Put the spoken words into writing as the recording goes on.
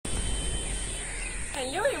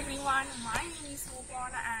Hello everyone, my name is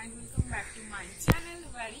Moparna and welcome back to my channel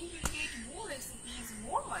where you will get more recipes,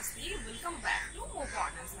 more masti. Welcome back to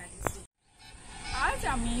Moparna'smajesty. আজ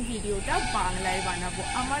আমি ভিডিওটা বাংলায় বানাবো।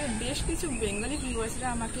 আমার বেশ কিছু বেঙ্গলি ভিউয়ার্সরা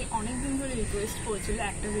আমাকে অনেক দিন ধরে রিকোয়েস্ট করেছিল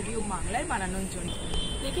একটা ভিডিও বাংলায় বানানোর জন্য।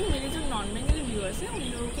 लेकिन मेरे जो नॉन बेंगली व्यूअर्स हैं उन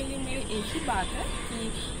लोगों के लिए मेरी एक ही बात है कि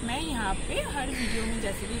मैं यहाँ पे हर वीडियो में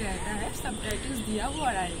जैसे भी रहता है सबटाइटल्स दिया हुआ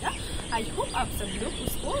रहेगा। आई होप आप सब लोग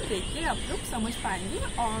उसको देख के आप लोग समझ पाएंगे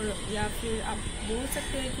और या फिर आप बोल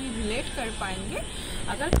सकते हैं कि रिलेट कर पाएंगे।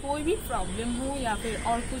 अगर कोई भी प्रॉब्लम हो या फिर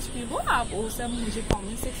और कुछ भी हो आप वो सब मुझे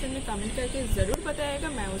कमेंट सेक्शन में कमेंट करके ज़रूर बताइएगा,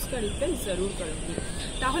 मैं उसका रिप्लाई ज़रूर करूँगी।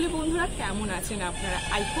 তাহলে বন্ধুরা কেমন আছেন আপনারা?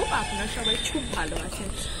 আই হোপ আপনারা সবাই খুব ভালো আছেন।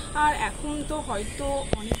 আর এখন তো হয়তো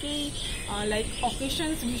অনেকেই লাইক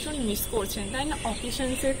অকেশনস ভীষণ মিস করছেন, তাই না?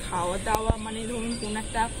 অকেশনসের খাওয়া দাওয়া মানে ধরুন কোনো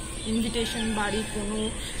একটা ইনভিটেশন বাড়ি,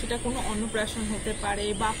 সেটা কোনো অন্নপ্রাশন হতে পারে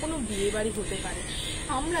বা কোনো বিয়ে বাড়ি হতে পারে,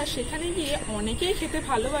 আমরা সেখানে গিয়ে অনেকেই খেতে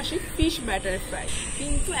ভালোবাসি ফিশ ব্যাটার ফ্রাই।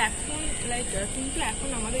 কিন্তু এখন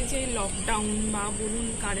আমাদের যে লকডাউন বা বলুন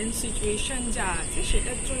কারেন্ট সিচুয়েশন যা আছে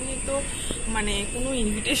সেটার জন্য তো মানে কোনো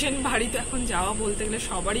ইনভিটেশন বাড়ি তো এখন যাওয়া বলতে গেলে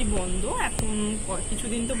সবারই বন্ধ। এখন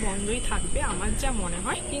কিছুদিন তো বন্ধই থাকবে আমার যা মনে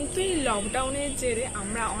হয়। কিন্তু এই লকডাউনের জেরে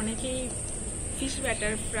আমরা অনেকেই ফিশ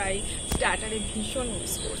ব্যাটার ফ্রাই স্টার্টারে ভীষণ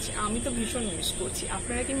মিস করছি। আমি তো ভীষণ মিস করছি।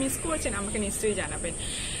 আপনারা কি মিস করছেন? আমাকে নিশ্চয়ই জানাবেন।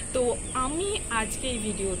 তো আমি আজকে এই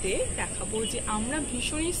ভিডিওতে দেখাবো যে আমরা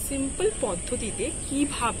ভীষণই সিম্পল পদ্ধতিতে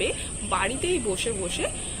কিভাবে বাড়িতেই বসে বসে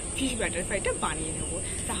ফিশ ব্যাটার ফ্রাইটা বানিয়ে নেব।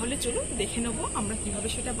 তাহলে চলুন দেখে নেবো আমরা কিভাবে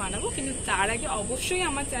সেটা বানাবো। কিন্তু তার আগে অবশ্যই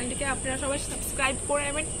আমার চ্যানেলটিকে আপনারা সবাই সাবস্ক্রাইব করে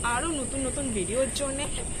নেবেন আরও নতুন নতুন ভিডিওর জন্য।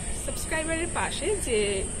 সাবস্ক্রাইবারের পাশে যে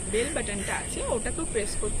বেল বাটনটা আছে ওটাকেও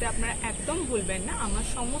প্রেস করতে আপনারা একদম ভুলবেন না আমার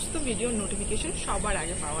সমস্ত ভিডিওর নোটিফিকেশন সবার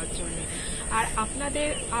আগে পাওয়ার জন্য। আর আপনাদের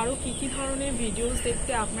আরও কী কী ধরনের ভিডিওস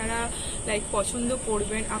দেখতে আপনারা লাইক পছন্দ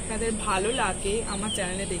করবেন, আপনাদের ভালো লাগে আমার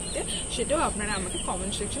চ্যানেলে দেখতে, সেটাও আপনারা আমাকে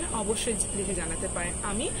কমেন্ট সেকশনে অবশ্যই লিখে জানাতে পারেন।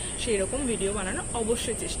 আমি সেই রকম ভিডিও বানানোর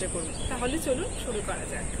অবশ্যই চেষ্টা করব। তাহলে চলুন শুরু করা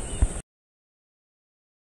যাক।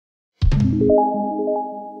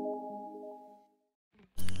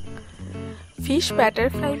 ফিশ ব্যাটার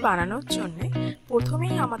ফ্রাই বানানোর জন্য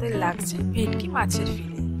প্রথমেই আমাদের লাগছে ভেটকি মাছের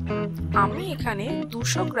ফিলে। আমি এখানে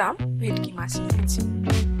 200 গ্রাম ভেটকি মাছ নিয়েছি।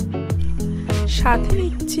 সাথে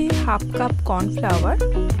নিচ্ছি half cup cornflour,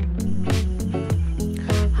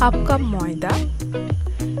 half cup ময়দা,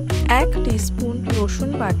 1 টিস্পুন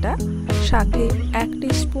রসুন বাটা, সাথে 1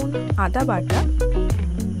 টিস্পুন আদা বাটা,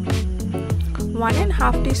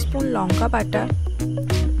 1.5 টিস্পুন লঙ্কা বাটা,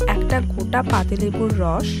 একটা গোটা পাতিলেবুর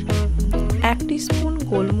রস, 1 টিস্পুন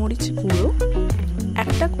গোলমরিচ গুঁড়ো,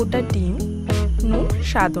 একটা গোটা ডিম, নুন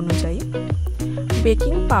স্বাদ অনুযায়ী,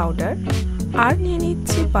 বেকিং পাউডার আর নিয়ে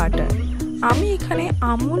নিচ্ছি বাটার। আমি এখানে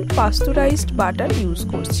আমুল পাস্তুরাইজড বাটার ইউজ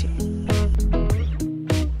করছি।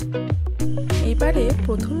 এবারে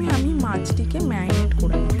প্রথমে আমি মাছটিকে ম্যারিনেট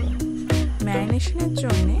করে নেব। ম্যারিনেশনের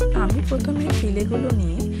জন্য আমি প্রথমে ফিলেগুলো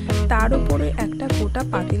নিয়ে তার উপরে একটা গোটা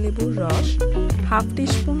পাতিলেবুর রস, 1/2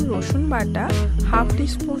 টিস্পুন রসুন বাটা, 1/2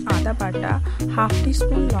 টিস্পুন আদা বাটা, 1/2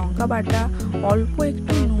 টিস্পুন লঙ্কা বাটা, অল্প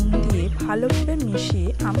একটু নুন দিয়ে ভালোভাবে মিশিয়ে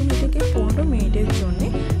আমি এটাকে 15 মিনিটের জন্য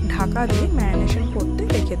ঢাকা দিয়ে ম্যারিনেশন করতে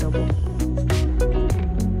রেখে দেবো।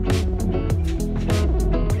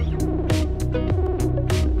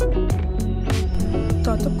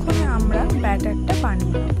 ততক্ষণে আমরা ব্যাটারটা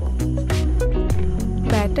বানিয়ে নেব।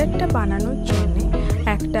 ব্যাটারটা বানানোর জন্য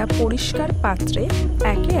একটা পরিষ্কার পাত্রে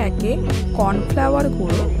একে একে কর্নফ্লাওয়ার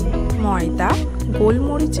গুঁড়ো, ময়দা,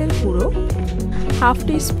 গোলমরিচের গুঁড়ো, 1/2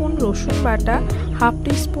 টিস্পুন রসুন বাটা, 1/2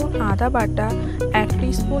 টিস্পুন আদা বাটা, 1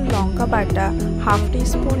 টিস্পুন লঙ্কা বাটা, 1/2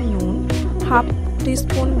 টিস্পুন নুন, 1/2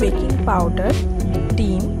 টিস্পুন বেকিং পাউডার,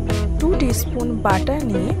 ডিম, 2 টিস্পুন বাটার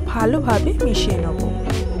নিয়ে ভালোভাবে মিশিয়ে নেব।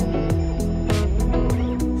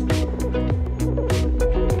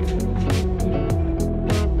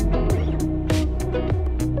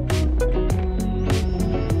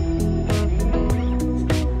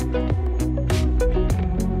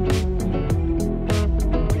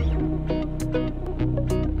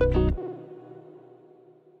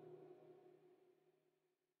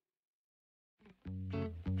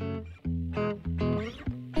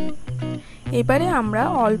 এবারে আমরা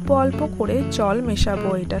অল্প অল্প করে জল মেশাবো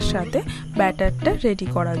এটার সাথে ব্যাটারটা রেডি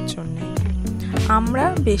করার জন্য। আমরা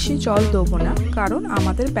বেশি জল দেবো না কারণ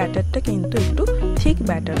আমাদের ব্যাটারটা কিন্তু একটু থিক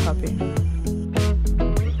ব্যাটার হবে।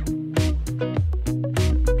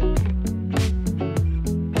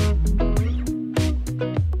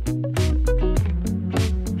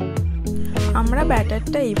 আমরা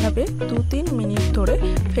ব্যাটারটা এইভাবে 2-3 মিনিট ধরে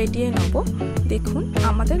ফেটিয়ে নেব। দেখুন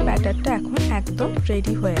আমাদের ব্যাটারটা এখন একদম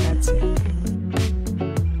রেডি হয়ে গেছে।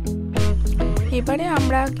 এবারে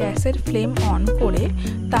আমরা গ্যাসের ফ্লেম অন করে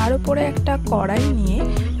তার উপরে একটা কড়াই নিয়ে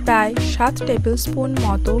প্রায় 7 টেবিলস্পুন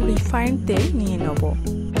মতো রিফাইন্ড তেল নিয়ে নেব।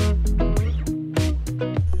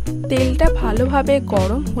 তেলটা ভালোভাবে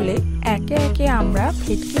গরম হলে একে একে আমরা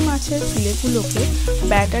ভেটকি মাছের ফিলেগুলোকে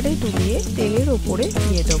ব্যাটারে ডুবিয়ে তেলের উপরে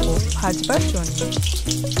দিয়ে দেব ভাজবার জন্য।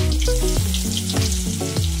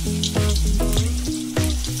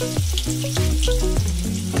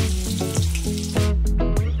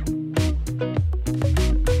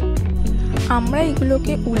 আমরা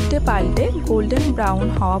এগুলোকে উল্টে পাল্টে গোল্ডেন ব্রাউন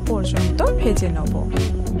হওয়া পর্যন্ত ভেজে নেব।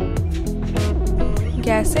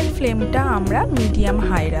 গ্যাসের ফ্লেমটা আমরা মিডিয়াম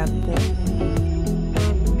হাই রাখব।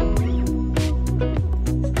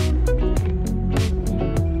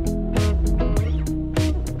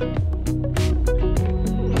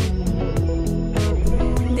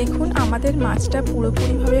 দেখুন আমাদের মাছটা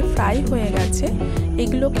পুরোপুরিভাবে ফ্রাই হয়ে গেছে।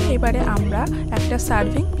 এগুলোকে এবারে আমরা একটা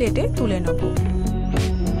সার্ভিং প্লেটে তুলে নেব।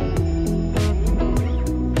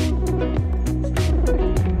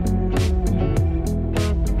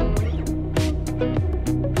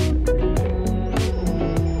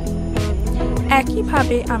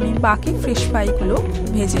 একইভাবে আমি বাকি ফিশ ফ্রাইগুলো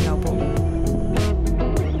ভেজে নেব।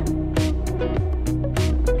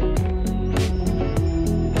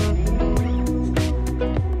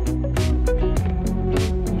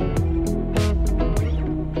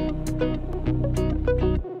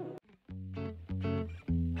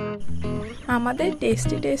 আমাদের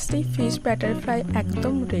টেস্টি ফিশ ব্যাটার ফ্রাই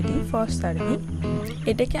একদম রেডি ফর সার্ভিং।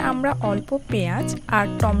 এটাকে আমরা অল্প পেঁয়াজ আর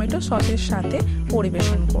টমেটো সসের সাথে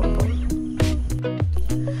পরিবেশন করব।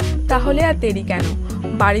 তাহলে আর দেরি কেন,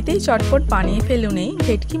 বাড়িতেই চটপট বানিয়ে ফেলুন এই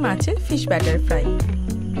ভেটকি মাছের ফিশ ব্যাটার ফ্রাই।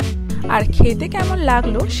 আর খেতে কেমন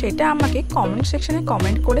লাগলো সেটা আমাকে কমেন্ট সেকশনে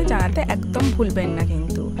কমেন্ট করে জানাতে একদম ভুলবেন না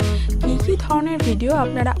কিন্তু। কী ধরনের ভিডিও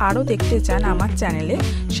আপনারা আরও দেখতে চান আমার চ্যানেলে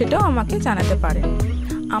সেটাও আমাকে জানাতে পারেন।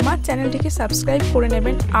 আমার চ্যানেলটিকে সাবস্ক্রাইব করে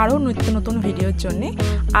নেবেন আরও নিত্য নতুন ভিডিওর জন্যে।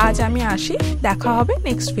 আজ আমি আসি, দেখা হবে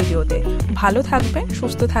নেক্সট ভিডিওতে। ভালো থাকবেন,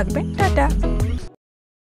 সুস্থ থাকবেন, টাটা।